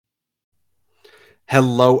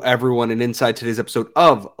Hello, everyone, and inside today's episode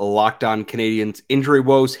of Locked On Canadiens, injury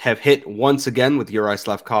woes have hit once again, with Juraj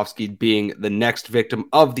Slafkovsky being the next victim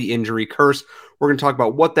of the injury curse. We're going to talk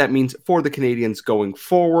about what that means for the Canadiens going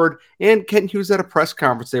forward, and Kent Hughes at a press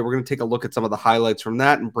conference today. We're going to take a look at some of the highlights from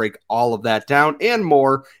that and break all of that down and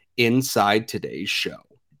more inside today's show.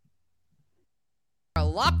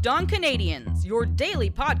 Locked On Canadiens, your daily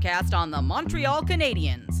podcast on the Montreal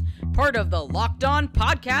Canadiens. Part of the Locked On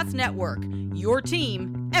Podcast Network, your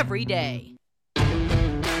team every day.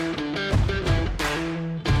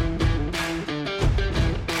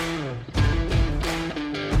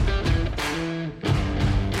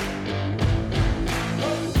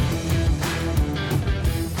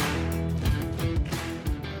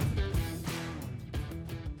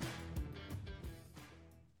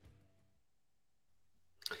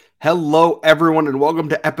 Hello, everyone, and welcome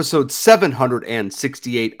to episode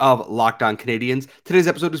 768 of Locked On Canadiens. Today's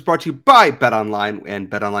episode is brought to you by BetOnline, and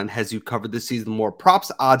BetOnline has you covered this season. More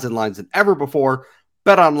props, odds, and lines than ever before.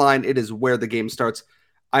 BetOnline, it is where the game starts.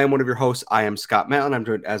 I am one of your hosts. I am Scott Matlin. I'm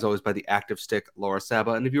joined, as always, by the active stick, Laura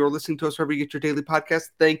Saba. And if you are listening to us wherever you get your daily podcast,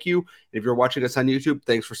 thank you. And if you're watching us on YouTube,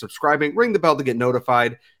 thanks for subscribing. Ring the bell to get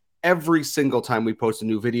notified every single time we post a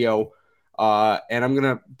new video. And I'm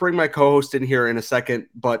going to bring my co-host in here in a second,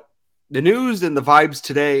 but the news and the vibes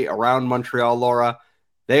today around Montreal, Laura,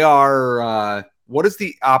 they are, what is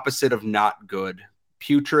the opposite of not good?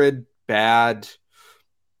 Putrid, bad,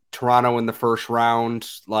 Toronto in the first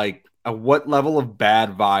round. Like, what level of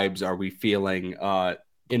bad vibes are we feeling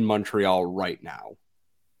in Montreal right now?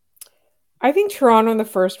 I think Toronto in the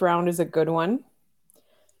first round is a good one.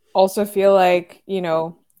 Also feel like,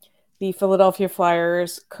 the Philadelphia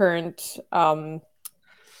Flyers' current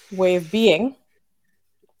way of being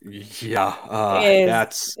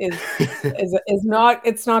that's is not,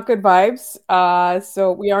 it's not good vibes.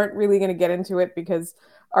 So we aren't really going to get into it because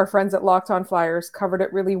our friends at Locked On Flyers covered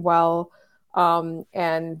it really well.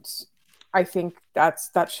 And I think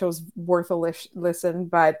that show's worth a listen.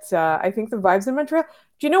 But I think the vibes in Montreal,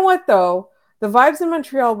 do you know what though? The vibes in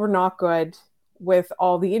Montreal were not good with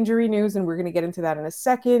all the injury news, and we're going to get into that in a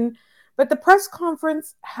second. But the press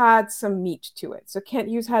conference had some meat to it. So Kent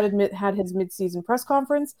Hughes had his midseason press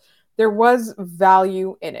conference. There was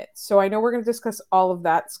value in it. So I know we're going to discuss all of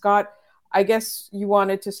that. Scott, I guess you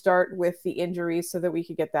wanted to start with the injuries so that we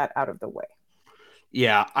could get that out of the way.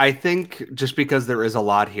 Yeah, I think just because there is a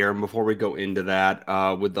lot here, and before we go into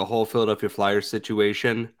that, with the whole Philadelphia Flyers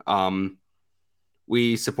situation,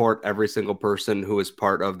 we support every single person who is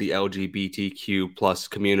part of the LGBTQ plus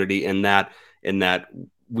community in that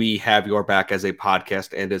we have your back as a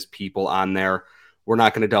podcast and as people on there. We're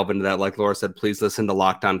not going to delve into that. Like Laura said, please listen to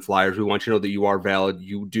Locked On Flyers. We want you to know that you are valid.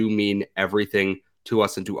 You do mean everything to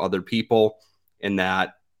us and to other people, and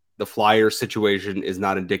that the Flyers situation is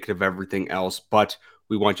not indicative of everything else, but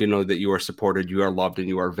we want you to know that you are supported, you are loved, and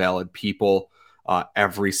you are valid people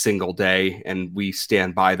every single day. And we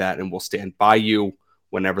stand by that, and we'll stand by you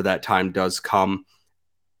whenever that time does come.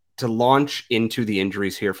 To launch into the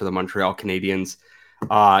injuries here for the Montreal Canadiens,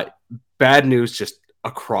 bad news just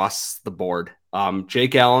across the board.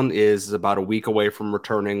 Jake Allen is about a week away from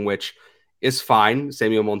returning, which is fine.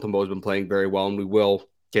 Samuel Montembeault has been playing very well, and we will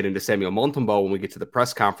get into Samuel Montembeault when we get to the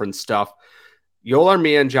press conference stuff. Joel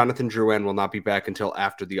Armia and Jonathan Drouin will not be back until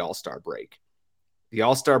after the All-Star break. The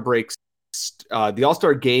All-Star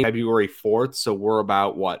game February 4th, so we're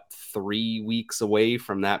about, 3 weeks away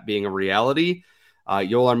from that being a reality.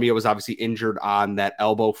 Joel Armia was obviously injured on that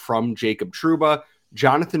elbow from Jacob Trouba.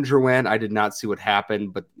 Jonathan Drouin, I did not see what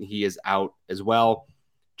happened, but he is out as well.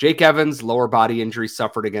 Jake Evans, lower body injury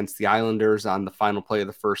suffered against the Islanders on the final play of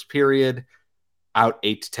the first period. Out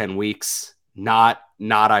 8 to 10 weeks. Not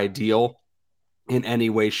ideal in any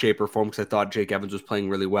way, shape, or form, because I thought Jake Evans was playing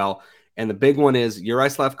really well. And the big one is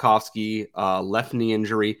Juraj Slafkovsky, left knee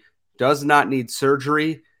injury, does not need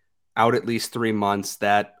surgery, out at least 3 months.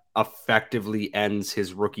 That effectively ends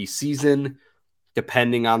his rookie season.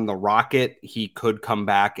 Depending on the Rocket, he could come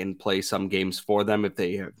back and play some games for them if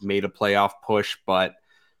they have made a playoff push. But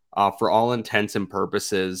for all intents and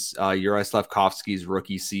purposes, Juraj Slafkovsky's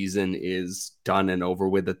rookie season is done and over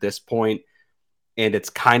with at this point. And it's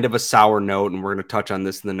kind of a sour note, and we're going to touch on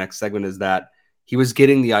this in the next segment, is that he was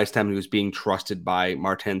getting the ice time and he was being trusted by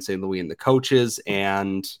Martin St. Louis and the coaches,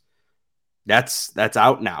 and that's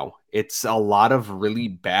out now. It's a lot of really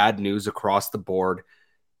bad news across the board,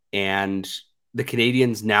 and the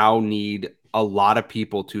Canadiens now need a lot of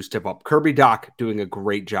people to step up. Kirby Dach doing a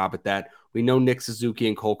great job at that. We know Nick Suzuki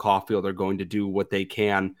and Cole Caulfield are going to do what they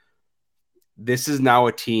can. This is now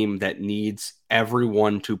a team that needs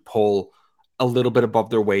everyone to pull a little bit above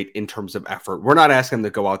their weight in terms of effort. We're not asking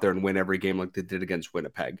them to go out there and win every game like they did against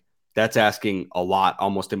Winnipeg. That's asking a lot,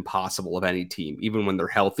 almost impossible of any team, even when they're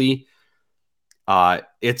healthy.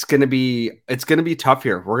 It's gonna be tough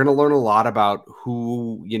here. We're gonna learn a lot about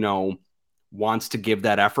who, wants to give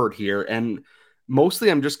that effort here. And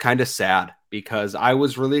mostly I'm just kind of sad because I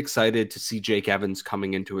was really excited to see Jake Evans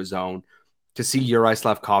coming into his own, to see Juraj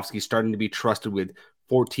Slafkovsky starting to be trusted with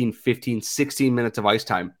 14, 15, 16 minutes of ice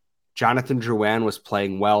time. Jonathan Drouin was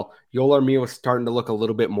playing well. Joel Armia was starting to look a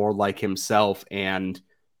little bit more like himself, and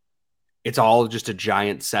it's all just a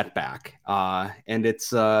giant setback. And it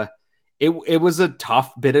was a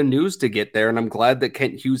tough bit of news to get there, and I'm glad that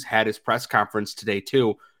Kent Hughes had his press conference today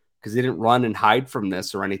too, because he didn't run and hide from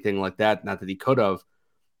this or anything like that. Not that he could have.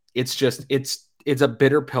 It's just it's a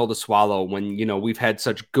bitter pill to swallow when we've had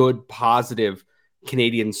such good, positive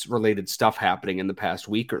Canadiens related stuff happening in the past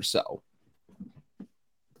week or so.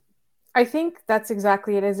 I think that's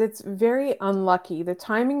exactly it. It's very unlucky. The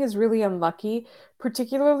timing is really unlucky,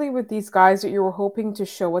 particularly with these guys that you were hoping to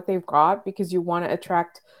show what they've got because you want to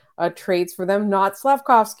attract trades for them. Not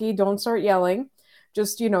Slafkovsky. Don't start yelling.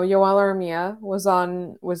 Just, Joel Armia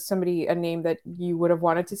was somebody, a name that you would have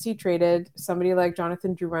wanted to see traded. Somebody like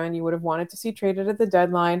Jonathan Drouin, you would have wanted to see traded at the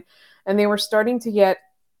deadline. And they were starting to get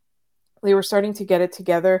it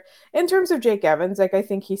together. In terms of Jake Evans, I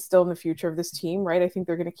think he's still in the future of this team, right? I think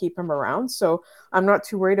they're going to keep him around. So I'm not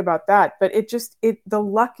too worried about that. But the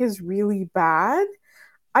luck is really bad,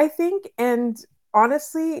 I think. And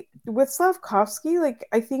honestly, with Slafkovsky,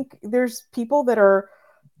 I think there's people that are,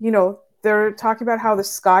 they're talking about how the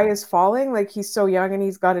sky is falling. He's so young and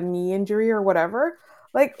he's got a knee injury or whatever.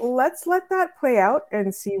 Let's let that play out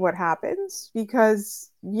and see what happens.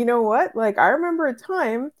 Because you know what? I remember a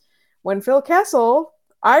time when Phil Kessel,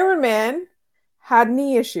 Iron Man, had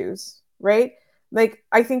knee issues, right?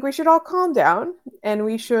 I think we should all calm down and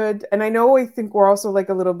I think we're also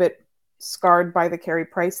a little bit scarred by the Carey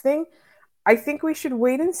Price thing. I think we should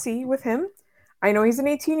wait and see with him. I know he's an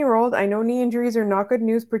 18-year-old. I know knee injuries are not good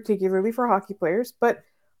news, particularly for hockey players, but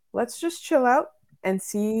let's just chill out and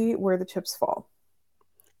see where the chips fall.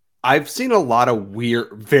 I've seen a lot of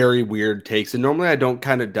very weird takes, and normally I don't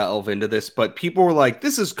kind of delve into this, but people were like,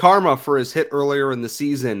 this is karma for his hit earlier in the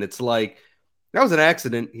season. It's like, that was an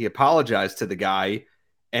accident. He apologized to the guy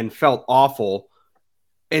and felt awful.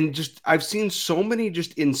 And I've seen so many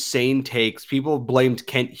just insane takes. People blamed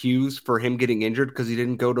Kent Hughes for him getting injured because he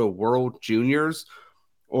didn't go to World Juniors,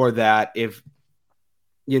 or that if,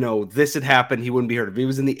 this had happened, he wouldn't be hurt. If he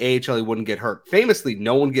was in the AHL, he wouldn't get hurt. Famously,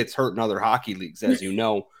 no one gets hurt in other hockey leagues, as you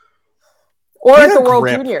know. Or at the World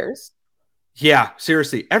Juniors. Yeah,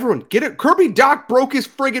 seriously. Everyone, get it. Kirby Dach broke his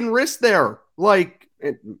friggin' wrist there.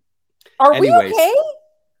 Are we okay?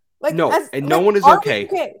 No, no one is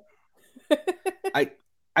okay.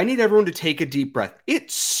 I need everyone to take a deep breath. It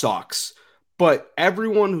sucks. But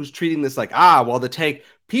everyone who's treating this the tank,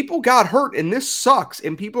 people got hurt and this sucks.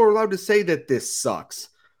 And people are allowed to say that this sucks.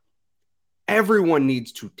 Everyone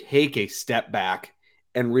needs to take a step back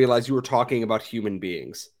and realize you were talking about human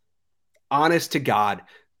beings. Honest to God,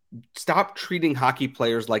 stop treating hockey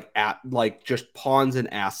players like just pawns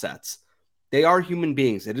and assets. They are human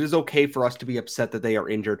beings. It is okay for us to be upset that they are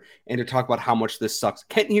injured and to talk about how much this sucks.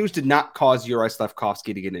 Kent Hughes did not cause Juraj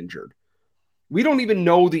Slafkovsky to get injured. We don't even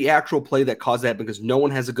know the actual play that caused that because no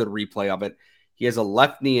one has a good replay of it. He has a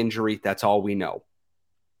left knee injury. That's all we know.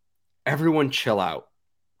 Everyone chill out.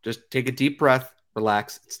 Just take a deep breath,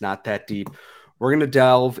 relax. It's not that deep. We're going to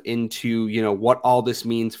delve into, what all this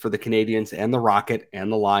means for the Canadiens and the Rocket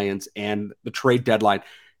and the Lions and the trade deadline,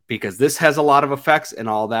 because this has a lot of effects and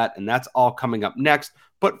all that, and that's all coming up next.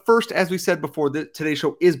 But first, as we said before, today's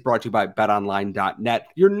show is brought to you by betonline.net,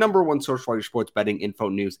 your number one source for all your sports betting info,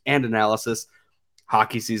 news, and analysis.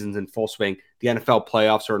 Hockey season's in full swing. The NFL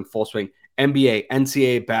playoffs are in full swing. NBA,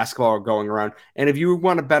 NCAA basketball are going around. And if you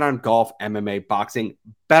want to bet on golf, MMA, boxing,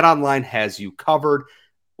 BetOnline has you covered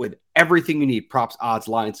with everything you need. Props, odds,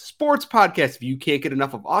 lines, sports podcasts. If you can't get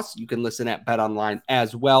enough of us, you can listen at BetOnline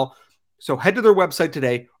as well. So head to their website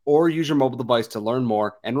today or use your mobile device to learn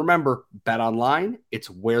more. And remember, BetOnline, it's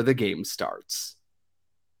where the game starts.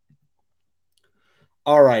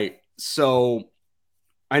 All right, so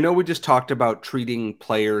I know we just talked about treating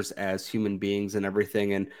players as human beings and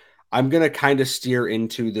everything, and I'm going to kind of steer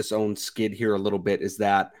into this own skid here a little bit, is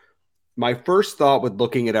that my first thought with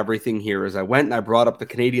looking at everything here is I went and I brought up the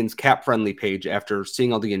Canadiens cap-friendly page after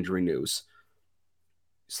seeing all the injury news.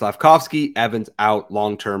 Slafkovsky, Evans out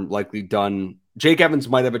long-term, likely done. Jake Evans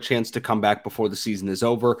might have a chance to come back before the season is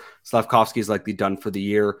over. Slafkovsky is likely done for the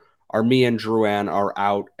year. Armia and Drouin are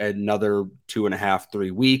out another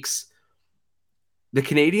 2.5-3 weeks. the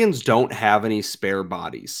Canadians don't have any spare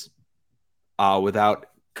bodies without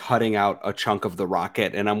cutting out a chunk of the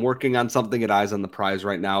rocket. And I'm working on something at Eyes on the Prize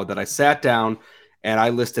right now that I sat down and I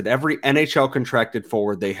listed every NHL contracted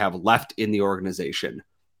forward they have left in the organization.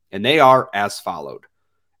 And they are as followed: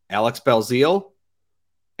 Alex Belzile,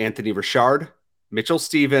 Anthony Richard, Mitchell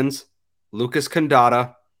Stevens, Lucas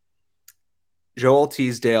Condotta, Joel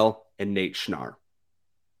Teasdale, and Nate Schnarr.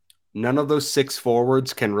 None of those 6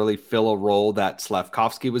 forwards can really fill a role that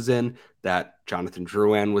Slafkovsky was in, that Jonathan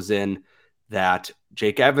Drouin was in, that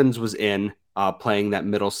Jake Evans was in, playing that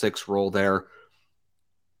middle 6 role there.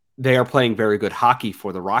 They are playing very good hockey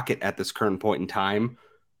for the Rocket at this current point in time.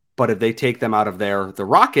 But if they take them out of there, the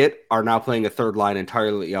Rocket are now playing a third line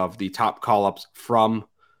entirely of the top call-ups from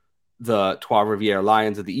the Trois-Rivières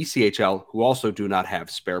Lions of the ECHL, who also do not have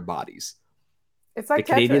spare bodies. It's like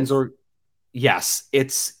the Canadians Tetris. are, yes,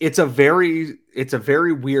 it's a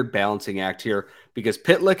very weird balancing act here, because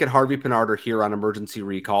Pitlick and Harvey Pinard are here on emergency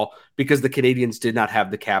recall because the Canadians did not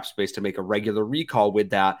have the cap space to make a regular recall with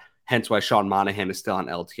that. Hence why Sean Monahan is still on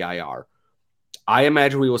LTIR. I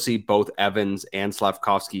imagine we will see both Evans and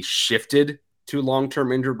Slafkovsky shifted to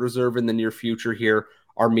long-term injured reserve in the near future here.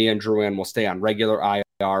 Armia and Drouin will stay on regular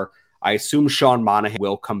IR. I assume Sean Monahan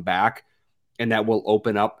will come back, and that will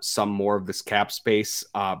open up some more of this cap space.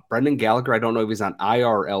 Brendan Gallagher, I don't know if he's on IR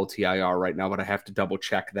or LTIR right now, but I have to double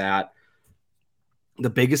check that. The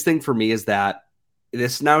biggest thing for me is that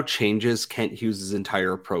this now changes Kent Hughes'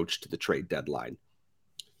 entire approach to the trade deadline.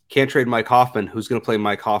 Can't trade Mike Hoffman. Who's going to play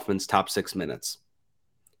Mike Hoffman's top 6 minutes?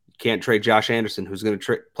 Can't trade Josh Anderson. Who's going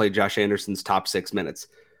to play Josh Anderson's top 6 minutes?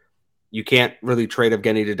 You can't really trade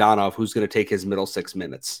Evgeny Dodonov. Who's going to take his middle 6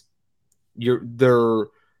 minutes? They're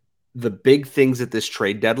the big things at this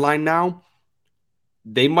trade deadline now.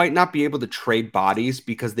 They might not be able to trade bodies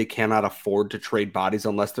because they cannot afford to trade bodies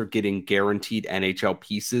unless they're getting guaranteed NHL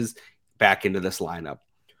pieces back into this lineup.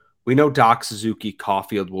 We know Doc, Suzuki,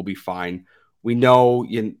 Caulfield will be fine. We know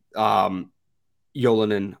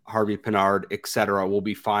Yolanen, Harvey Pinard, etc. will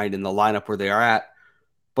be fine in the lineup where they are at.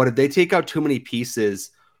 But if they take out too many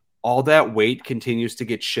pieces, all that weight continues to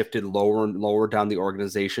get shifted lower and lower down the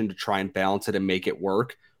organization to try and balance it and make it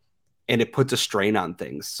work. And it puts a strain on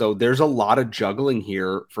things. So there's a lot of juggling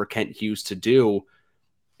here for Kent Hughes to do.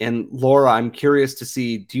 And Laura, I'm curious to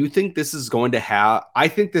see, do you think this is going to I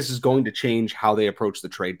think this is going to change how they approach the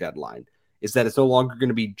trade deadline. Is that it's no longer going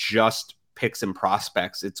to be just picks and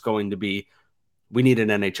prospects. It's going to be, we need an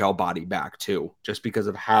NHL body back too, just because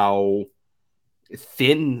of how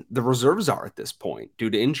thin the reserves are at this point due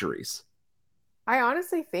to injuries. I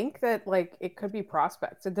honestly think that it could be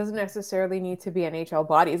prospects. It doesn't necessarily need to be NHL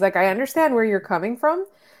bodies. I understand where you're coming from,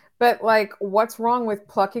 but what's wrong with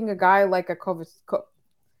plucking a guy like a Kovacevic?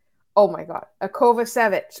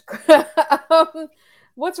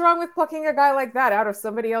 What's wrong with plucking a guy like that out of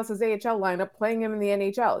somebody else's AHL lineup, playing him in the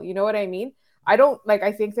NHL? You know what I mean? I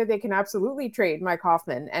think that they can absolutely trade Mike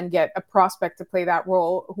Hoffman and get a prospect to play that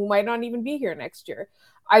role who might not even be here next year.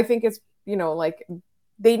 I think it's,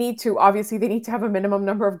 they need to have a minimum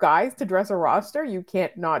number of guys to dress a roster. You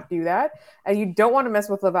can't not do that. And you don't want to mess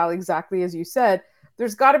with Laval, exactly as you said.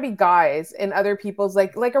 There's got to be guys in other people's,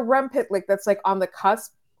 like a Rem Pitlick that's on the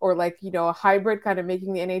cusp, or a hybrid kind of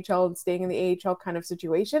making the NHL and staying in the AHL kind of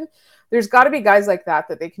situation. There's got to be guys like that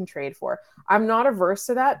they can trade for. I'm not averse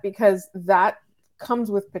to that because that comes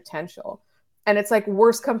with potential. And it's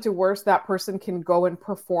worst come to worst, that person can go and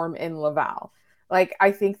perform in Laval.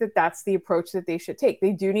 I think that that's the approach that they should take.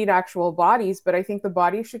 They do need actual bodies, but I think the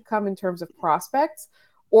bodies should come in terms of prospects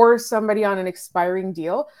or somebody on an expiring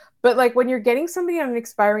deal. But when you're getting somebody on an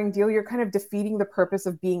expiring deal, you're kind of defeating the purpose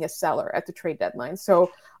of being a seller at the trade deadline.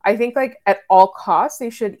 So I think at all costs, they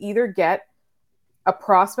should either get a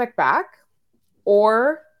prospect back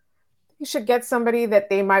or you should get somebody that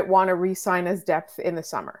they might want to re-sign as depth in the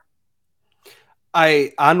summer.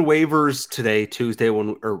 On waivers today,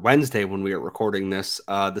 Wednesday, when we are recording this,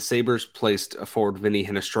 the Sabres placed forward Vinny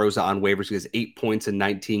Hinostroza on waivers. He has 8 points in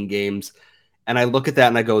 19 games. And I look at that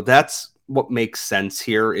and I go, that's what makes sense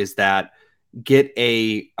here, is that get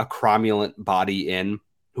a cromulent body in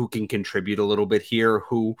who can contribute a little bit here,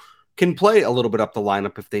 who can play a little bit up the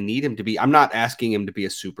lineup if they need him to be. I'm not asking him to be a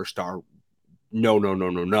superstar.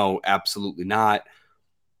 No, absolutely not.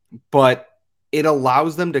 But it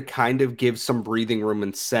allows them to kind of give some breathing room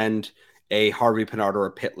and send a Harvey Pinard or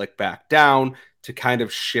a Pitlick back down to kind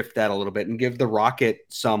of shift that a little bit and give the Rocket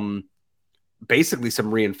some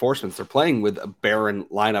reinforcements. They're playing with a barren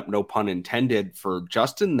lineup, no pun intended, for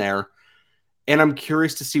Justin there. And I'm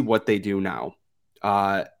curious to see what they do now.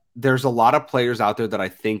 there's a lot of players out there that I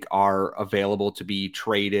think are available to be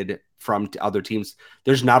traded from other teams.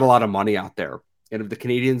 There's not a lot of money out there. And if the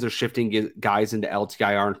Canadiens are shifting guys into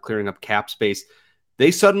LTIR and clearing up cap space,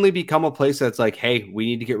 they suddenly become a place that's like, hey, we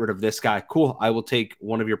need to get rid of this guy. Cool. I will take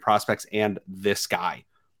one of your prospects and this guy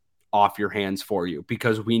off your hands for you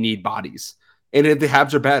because we need bodies. And if the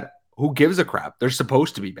Habs are bad, who gives a crap? They're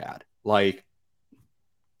supposed to be bad. Like,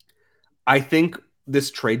 I think this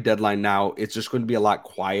trade deadline now, it's just going to be a lot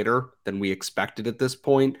quieter than we expected at this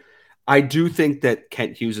point. I do think that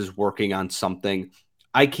Kent Hughes is working on something.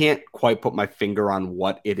 I can't quite put my finger on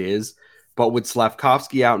what it is, but with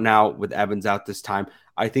Slavkovsky out now, with Evans out this time,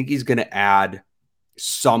 I think he's going to add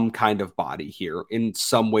some kind of body here in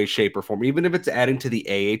some way, shape, or form. Even if it's adding to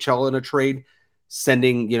the AHL in a trade,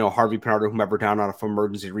 sending, Harvey Pinard or whomever down on an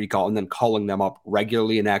emergency recall and then calling them up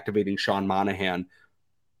regularly and activating Sean Monahan.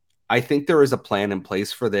 I think there is a plan in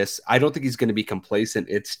place for this. I don't think he's going to be complacent.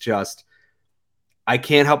 It's just, I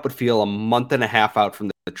can't help but feel a month and a half out from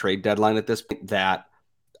the trade deadline at this point that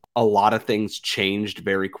a lot of things changed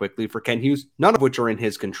very quickly for Kent Hughes, none of which are in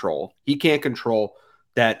his control. He can't control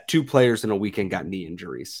that 2 players in a weekend got knee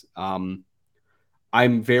injuries. I'm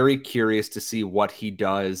very curious to see what he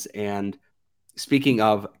does. And speaking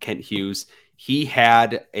of Kent Hughes, he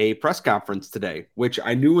had a press conference today, which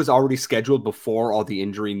I knew was already scheduled before all the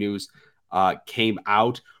injury news came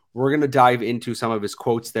out. We're going to dive into some of his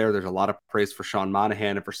quotes there. There's a lot of praise for Sean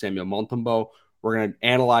Monahan and for Samuel Montembeault. We're going to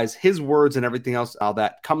analyze his words and everything else, all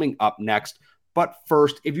that coming up next. But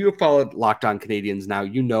first, if you have followed Locked On Canadiens now,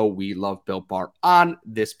 you know we love Built Bar on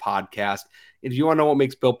this podcast. If you want to know what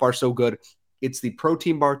makes Built Bar so good, it's the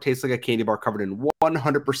protein bar. Tastes like a candy bar covered in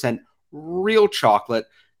 100% real chocolate,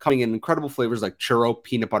 coming in incredible flavors like churro,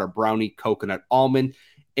 peanut butter brownie, coconut, almond.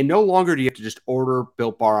 And no longer do you have to just order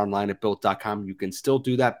Built Bar online at Built.com. You can still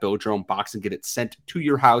do that, build your own box and get it sent to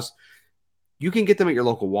your house. You can get them at your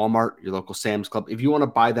local Walmart, your local Sam's Club. If you want to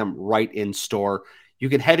buy them right in store, you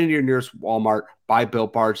can head into your nearest Walmart, buy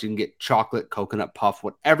Built Bars. You can get chocolate, coconut puff,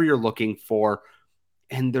 whatever you're looking for.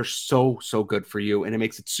 And they're so, so good for you. And it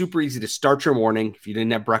makes it super easy to start your morning. If you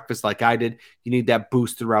didn't have breakfast like I did, you need that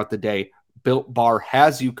boost throughout the day. Built Bar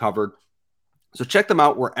has you covered. So check them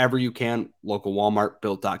out wherever you can. Local Walmart,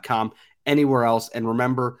 Built.com, anywhere else. And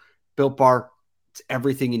remember, Built Bar, it's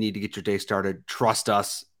everything you need to get your day started. Trust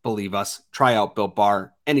us. Believe us. Try out Built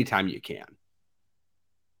Bar anytime you can.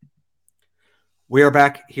 We are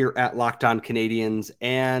back here at Locked On Canadiens,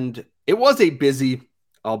 and it was a busy,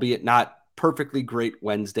 albeit not perfectly great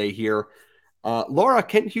Wednesday here. Laura,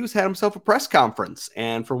 Kent Hughes had himself a press conference,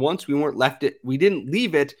 and for once we didn't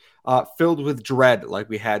leave it filled with dread like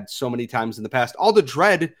we had so many times in the past. All the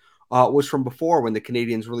dread was from before when the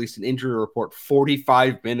Canadiens released an injury report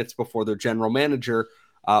 45 minutes before their general manager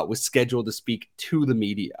was scheduled to speak to the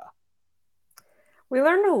media. We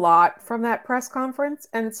learned a lot from that press conference,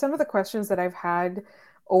 and some of the questions that I've had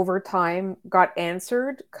over time got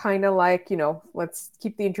answered, kind of like, let's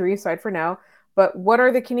keep the injury aside for now, but what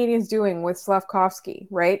are the Canadiens doing with Slavkovsky,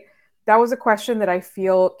 right? That was a question that I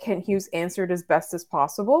feel Kent Hughes answered as best as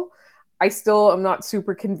possible. I still am not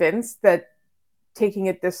super convinced that taking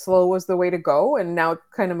it this slow was the way to go, and now it's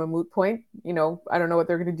kind of a moot point. I don't know what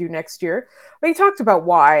they're going to do next year. But he talked about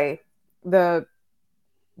why the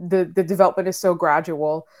development is so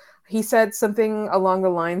gradual. He said something along the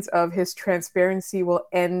lines of his transparency will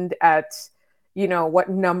end at, what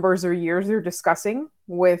numbers or years they're discussing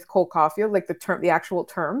with Cole Caulfield, like the actual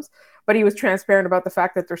terms. But he was transparent about the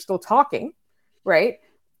fact that they're still talking, right?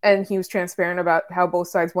 And he was transparent about how both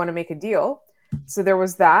sides want to make a deal. So there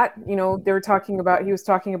was that. He was talking about,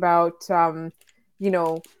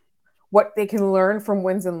 what they can learn from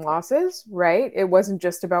wins and losses, right? It wasn't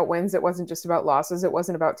just about wins. It wasn't just about losses. It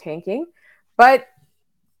wasn't about tanking. But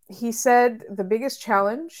he said the biggest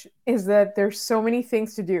challenge is that there's so many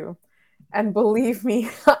things to do. And believe me,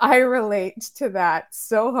 I relate to that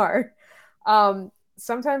so hard.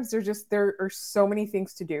 Sometimes there are so many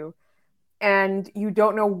things to do. And you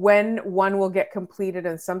don't know when one will get completed,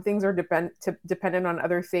 and some things are dependent on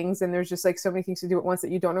other things. And there's just like so many things to do at once that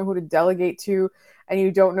you don't know who to delegate to, and you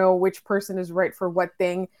don't know which person is right for what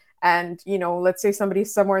thing. And, let's say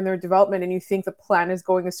somebody's somewhere in their development and you think the plan is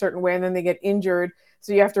going a certain way and then they get injured.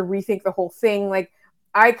 So you have to rethink the whole thing. Like,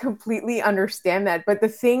 I completely understand that. But the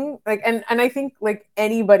thing, and I think like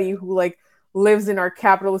anybody who lives in our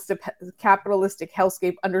capitalistic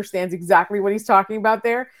hellscape understands exactly what he's talking about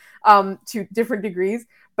there. To different degrees.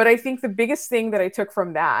 But I think the biggest thing that I took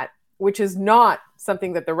from that, which is not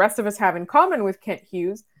something that the rest of us have in common with Kent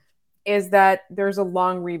Hughes, is that there's a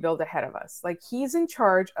long rebuild ahead of us. Like, he's in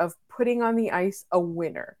charge of putting on the ice a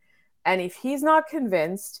winner. And if he's not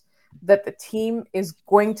convinced that the team is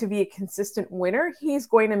going to be a consistent winner, he's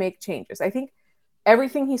going to make changes. I think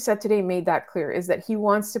everything he said today made that clear, is that he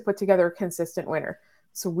wants to put together a consistent winner.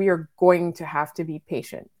 So we are going to have to be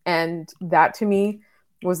patient. And that to me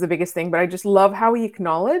was the biggest thing. But I just love how he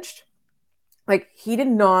acknowledged, like, he did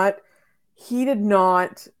not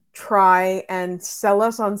try and sell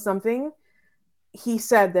us on something. He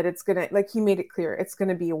said that it's going to, like, he made it clear, it's going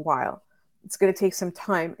to be a while. It's going to take some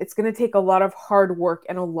time. It's going to take a lot of hard work,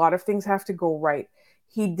 and a lot of things have to go right.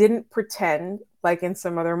 He didn't pretend like in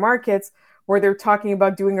some other markets where they're talking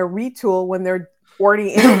about doing a retool when they're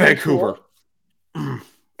already in Vancouver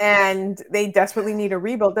and they desperately need a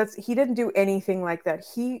rebuild. He didn't do anything like that.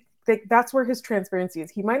 That's where his transparency is.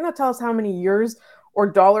 He might not tell us how many years or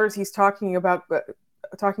dollars he's talking about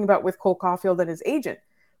with Cole Caulfield and his agent,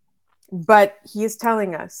 but he is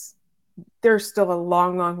telling us there's still a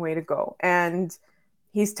long, long way to go. And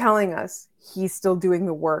he's telling us he's still doing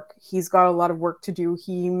the work. He's got a lot of work to do.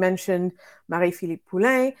 He mentioned Marie-Philippe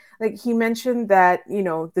Poulin. Like, he mentioned that,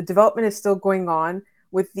 the development is still going on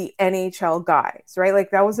with the NHL guys, right?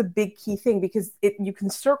 Like, that was a big key thing, because you can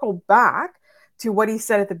circle back to what he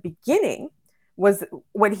said at the beginning, was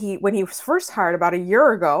when he was first hired about a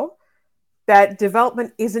year ago, that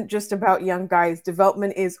development isn't just about young guys.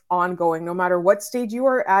 Development is ongoing. No matter what stage you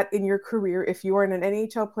are at in your career, if you are an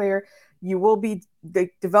NHL player, the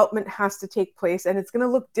development has to take place, and it's going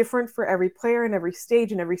to look different for every player and every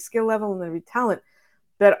stage and every skill level and every talent.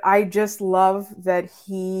 But I just love that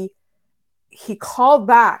he called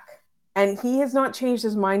back, and he has not changed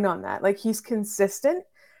his mind on that. Like, he's consistent.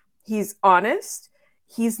 He's honest.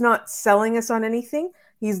 He's not selling us on anything.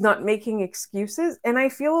 He's not making excuses. And I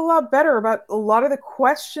feel a lot better about a lot of the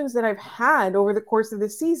questions that I've had over the course of the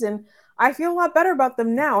season. I feel a lot better about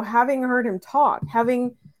them now, having heard him talk,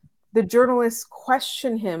 having the journalists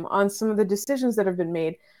question him on some of the decisions that have been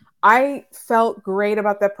made. I felt great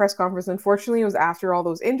about that press conference. Unfortunately, it was after all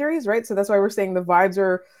those injuries, right? So that's why we're saying the vibes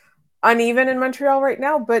are uneven in Montreal right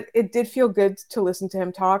now, but it did feel good to listen to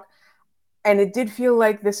him talk. And it did feel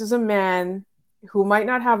like this is a man who might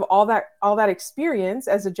not have all that experience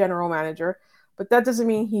as a general manager, but that doesn't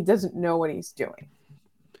mean he doesn't know what he's doing.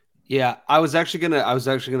 Yeah, I was actually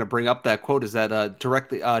gonna bring up that quote, is that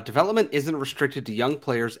development isn't restricted to young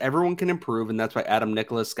players. Everyone can improve, and that's why Adam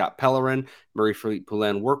Nicholas, Scott Pellerin, Marie-Philippe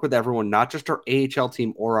Poulin work with everyone, not just our AHL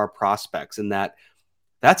team or our prospects, and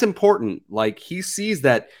that's important. Like, he sees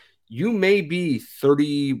that you may be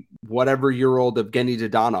 30 whatever year old Evgeny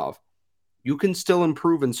Dodonov. You can still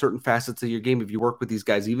improve in certain facets of your game if you work with these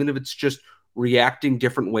guys, even if it's just reacting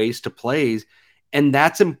different ways to plays. And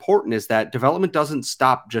that's important, is that development doesn't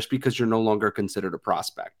stop just because you're no longer considered a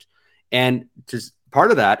prospect. And just part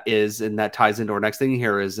of that is, and that ties into our next thing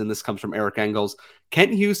here is, and this comes from Eric Engels,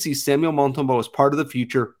 Kent Hughes sees Samuel Montembeault as part of the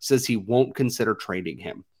future, says he won't consider trading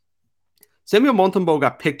him. Samuel Montembeault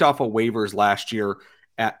got picked off of waivers last year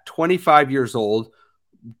at 25 years old,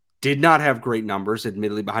 did not have great numbers,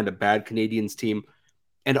 admittedly behind a bad Canadiens team,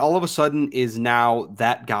 and all of a sudden is now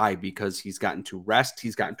that guy because he's gotten to rest,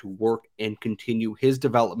 he's gotten to work and continue his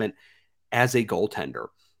development as a goaltender.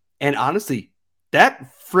 And honestly,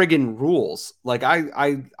 that friggin' rules. Like,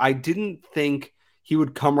 I didn't think he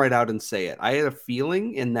would come right out and say it. I had a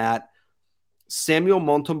feeling in that Samuel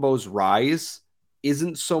Montembeault's rise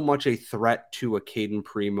isn't so much a threat to a Caden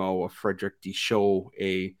Primo, a Frederick Deschaux,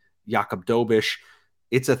 a Jakob Dobish.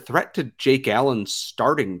 It's a threat to Jake Allen's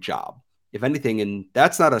starting job, if anything. And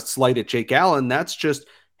that's not a slight at Jake Allen. That's just,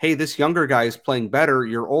 hey, this younger guy is playing better.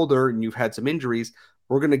 You're older and you've had some injuries.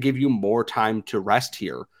 We're going to give you more time to rest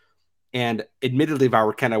here. And admittedly, if I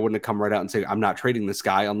were Ken, I wouldn't have come right out and say, I'm not trading this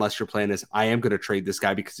guy, unless your plan is, I am going to trade this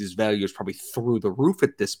guy because his value is probably through the roof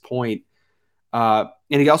at this point. And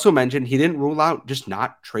he also mentioned he didn't rule out just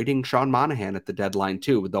not trading Sean Monahan at the deadline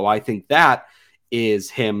too, though I think that is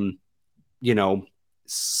him,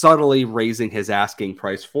 subtly raising his asking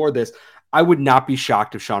price for this. I would not be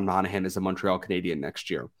shocked if Sean Monahan is a Montreal Canadien next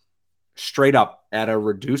year. Straight up at a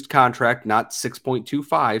reduced contract, not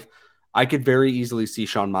 6.25. I could very easily see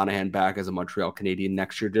Sean Monahan back as a Montreal Canadien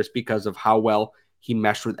next year just because of how well he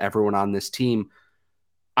meshed with everyone on this team.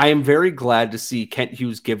 I am very glad to see Kent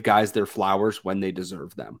Hughes give guys their flowers when they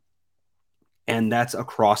deserve them. And that's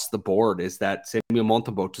across the board, is that Samuel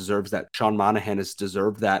Montembeault deserves that. Sean Monahan has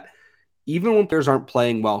deserved that. Even when players aren't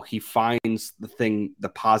playing well, he finds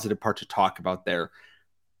the positive part to talk about there.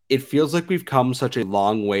 It feels like we've come such a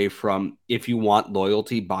long way from, if you want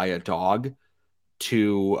loyalty, buy a dog,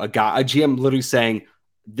 to a GM literally saying,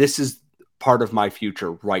 this is part of my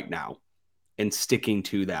future right now, and sticking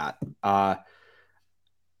to that.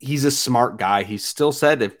 He's a smart guy. He still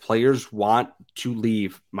said if players want to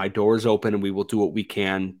leave, my door is open and we will do what we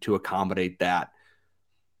can to accommodate that.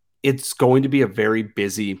 It's going to be a very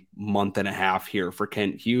busy month and a half here for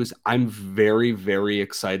Kent Hughes. I'm very, very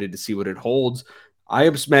excited to see what it holds. I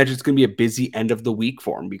imagine it's going to be a busy end of the week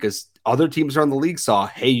for him because other teams around the league saw,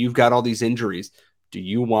 hey, you've got all these injuries. Do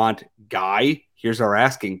you want Guy? Here's our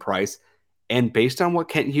asking price. And based on what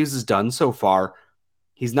Kent Hughes has done so far,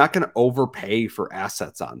 he's not going to overpay for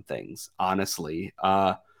assets on things, honestly.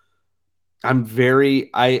 I'm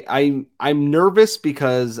nervous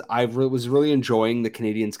because I was really enjoying the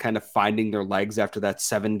Canadiens kind of finding their legs after that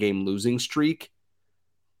 7-game losing streak.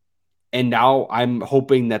 And now I'm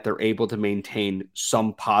hoping that they're able to maintain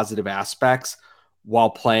some positive aspects while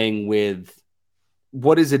playing with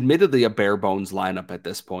what is admittedly a bare bones lineup at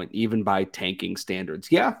this point, even by tanking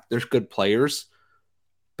standards. Yeah, there's good players,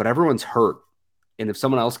 but everyone's hurt. And if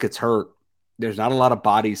someone else gets hurt, there's not a lot of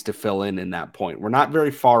bodies to fill in that point. We're not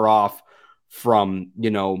very far off from,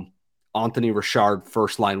 Anthony Richard,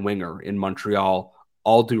 first line winger in Montreal,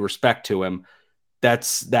 all due respect to him.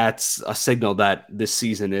 That's a signal that this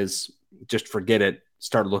season is just forget it.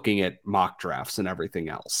 Start looking at mock drafts and everything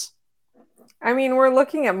else. I mean, we're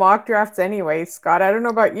looking at mock drafts anyway, Scott. I don't know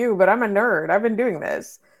about you, but I'm a nerd. I've been doing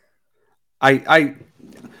this. I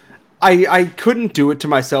couldn't do it to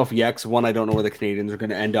myself yet. 'Cause one, I don't know where the Canadiens are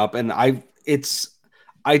going to end up. And I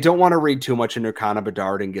don't want to read too much into Connor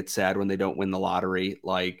Bedard and get sad when they don't win the lottery.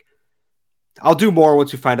 Like, I'll do more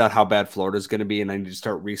once we find out how bad Florida is going to be. And I need to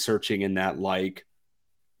start researching in that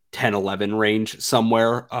 10-11 range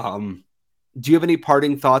somewhere. Do you have any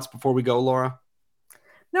parting thoughts before we go, Laura?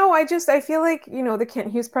 No, I feel like, the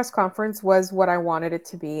Kent Hughes press conference was what I wanted it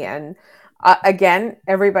to be. And again,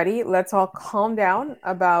 everybody, let's all calm down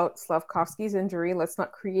about Slafkovsky's injury. Let's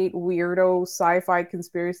not create weirdo sci-fi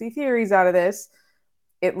conspiracy theories out of this.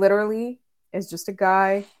 It literally is just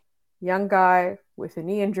a young guy with a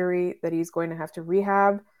knee injury that he's going to have to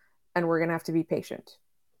rehab, and we're going to have to be patient.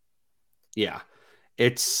 Yeah.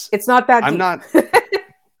 It's not that deep.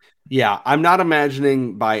 I'm not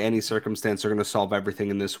imagining by any circumstance they're going to solve everything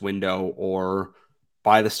in this window or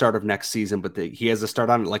by the start of next season, but he has a start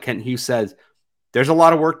on it. Like Kent Hughes says, there's a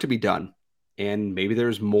lot of work to be done, and maybe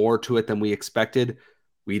there's more to it than we expected.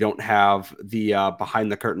 We don't have the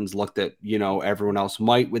behind the curtains look that, everyone else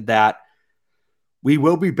might with that. We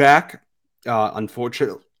will be back.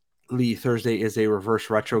 Unfortunately, Thursday is a reverse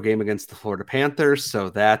retro game against the Florida Panthers, so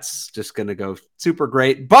that's just going to go super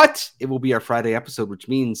great. But it will be our Friday episode, which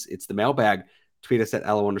means it's the mailbag. Tweet us at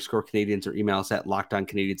LO_Canadiens or email us at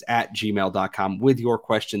LockedOnCanadiens@gmail.com with your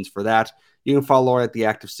questions for that. You can follow Laura at The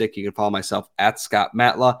Active Stick. You can follow myself at Scott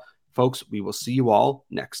Matla. Folks, we will see you all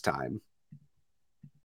next time.